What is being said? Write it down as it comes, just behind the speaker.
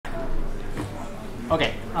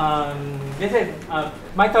Okay. This is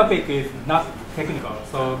my topic is not technical,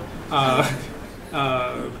 so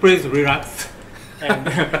please relax and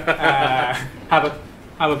have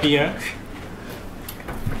a beer.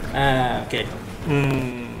 Okay.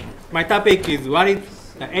 My topic is what is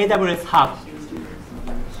the AWS Hub.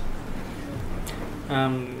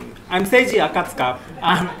 I'm Seiji Akatsuka.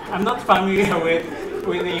 I'm not familiar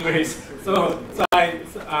with English, so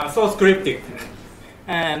scripted.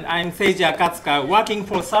 And I'm Seiji Akatsuka, working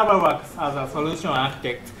for Serverworks as a solution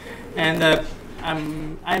architect. And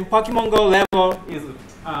I'm Pokemon Go level is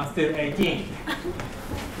still 18.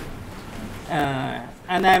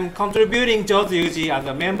 And I'm contributing JOSUG as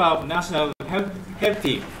a member of National Health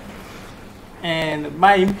Team. And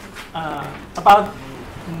my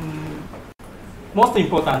most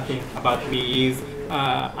important thing about me is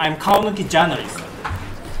I'm Kaonuki journalist.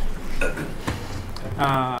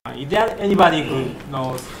 Is there anybody who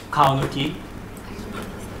knows Kaonuki?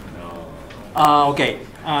 No. Okay.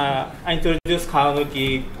 I introduced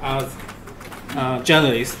Kaonuki as a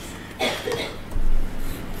journalist.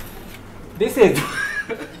 This is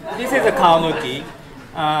a Kaonuki.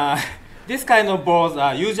 This kind of boards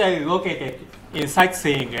are usually located in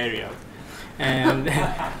sightseeing areas. And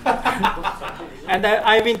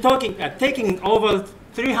I've been taking over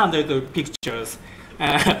 300 pictures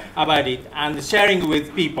about it and sharing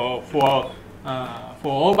with people for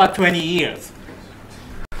over 20 years.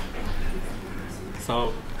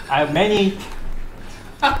 So I have many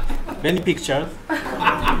pictures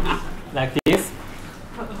like this.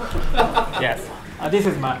 Yes, this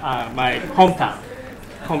is my hometown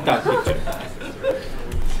picture.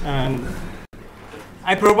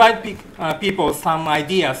 I provide people some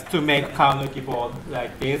ideas to make Kaonuki board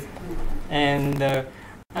like this, and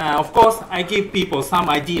of course I give people some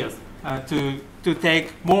ideas to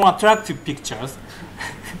take more attractive pictures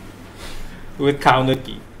with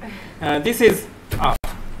Kaonuki. This is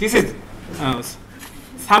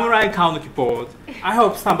Samurai Kaonuki board. I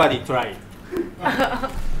hope somebody try it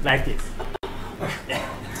like this.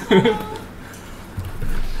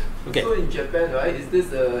 Okay. So in Japan, right, is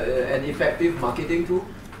this an effective marketing tool?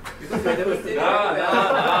 Because I never seen it.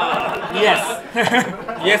 Yes.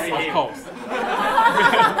 Yes, of course.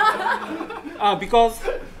 Because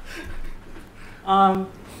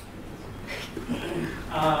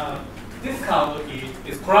this Kaonuki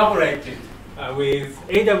is collaborated with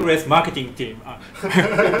AWS marketing team.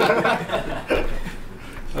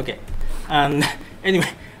 Okay. And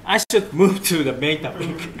anyway, I should move to the main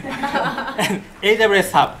topic.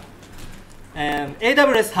 AWS Hub. And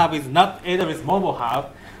AWS Hub is not AWS Mobile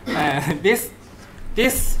Hub. This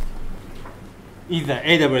is the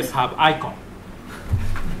AWS Hub icon.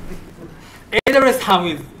 AWS Hub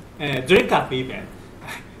is a drink-up event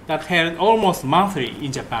that held almost monthly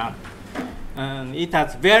in Japan. And it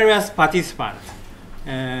has various participants.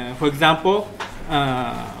 For example,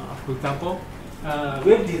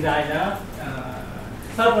 web designer,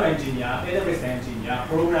 server engineer, AWS engineer,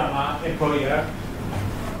 programmer, employer,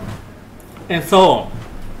 and so on.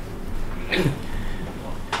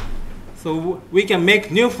 So we can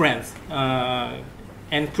make new friends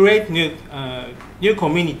and create new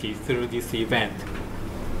communities through this event.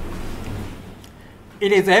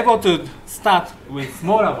 It is able to start with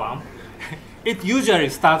smaller one. It usually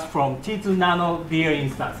starts from T2 nano beer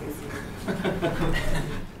instances.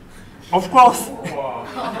 Of course,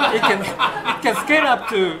 it can scale up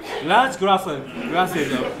to large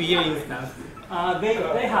glasses of beer instance.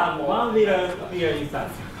 They have 1 liter beer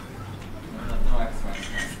instance.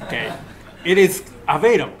 Okay, it is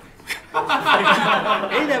available.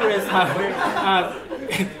 AWS has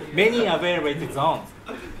many available zones.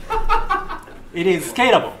 It is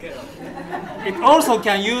scalable. It also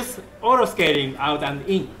can use auto scaling out and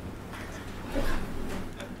in.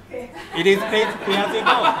 It is paid as you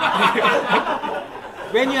go.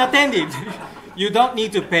 When you attend it, you don't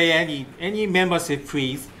need to pay any membership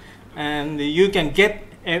fees, and you can get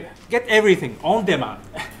everything on demand.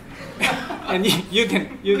 And you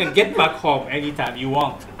can get back home anytime you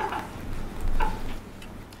want.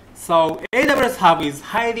 So AWS Hub is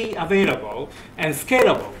highly available and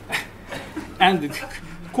scalable, and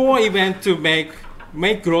core event to make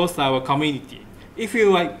growth our community. If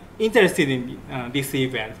you are interested in this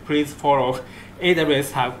event, please follow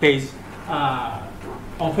AWS Hub page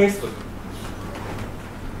on Facebook.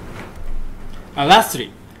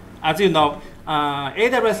 Lastly, as you know,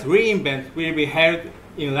 AWS reInvent will be held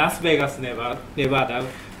in Las Vegas, Nevada,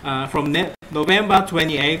 from November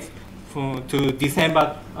 28th to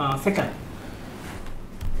December 2nd.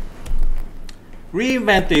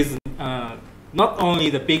 reInvent is not only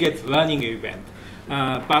the biggest learning event,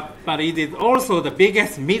 but it is also the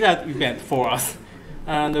biggest meetup event for us.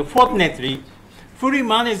 And fortunately, fully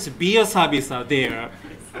managed beer service are there,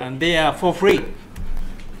 and they are for free.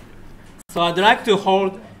 So I'd like to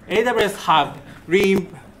hold AWS Hub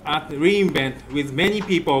at reInvent with many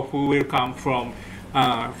people who will come from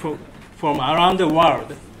around the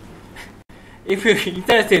world. If you're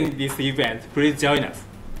interested in this event, please join us.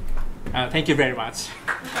 Thank you very much.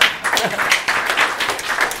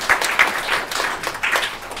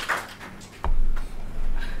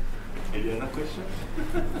 Any other question?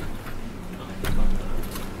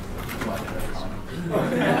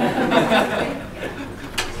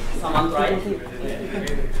 Someone try.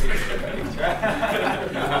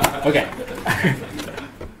 Okay.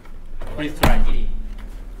 Please try.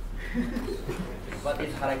 What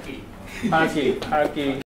is harakiri? Harakiri.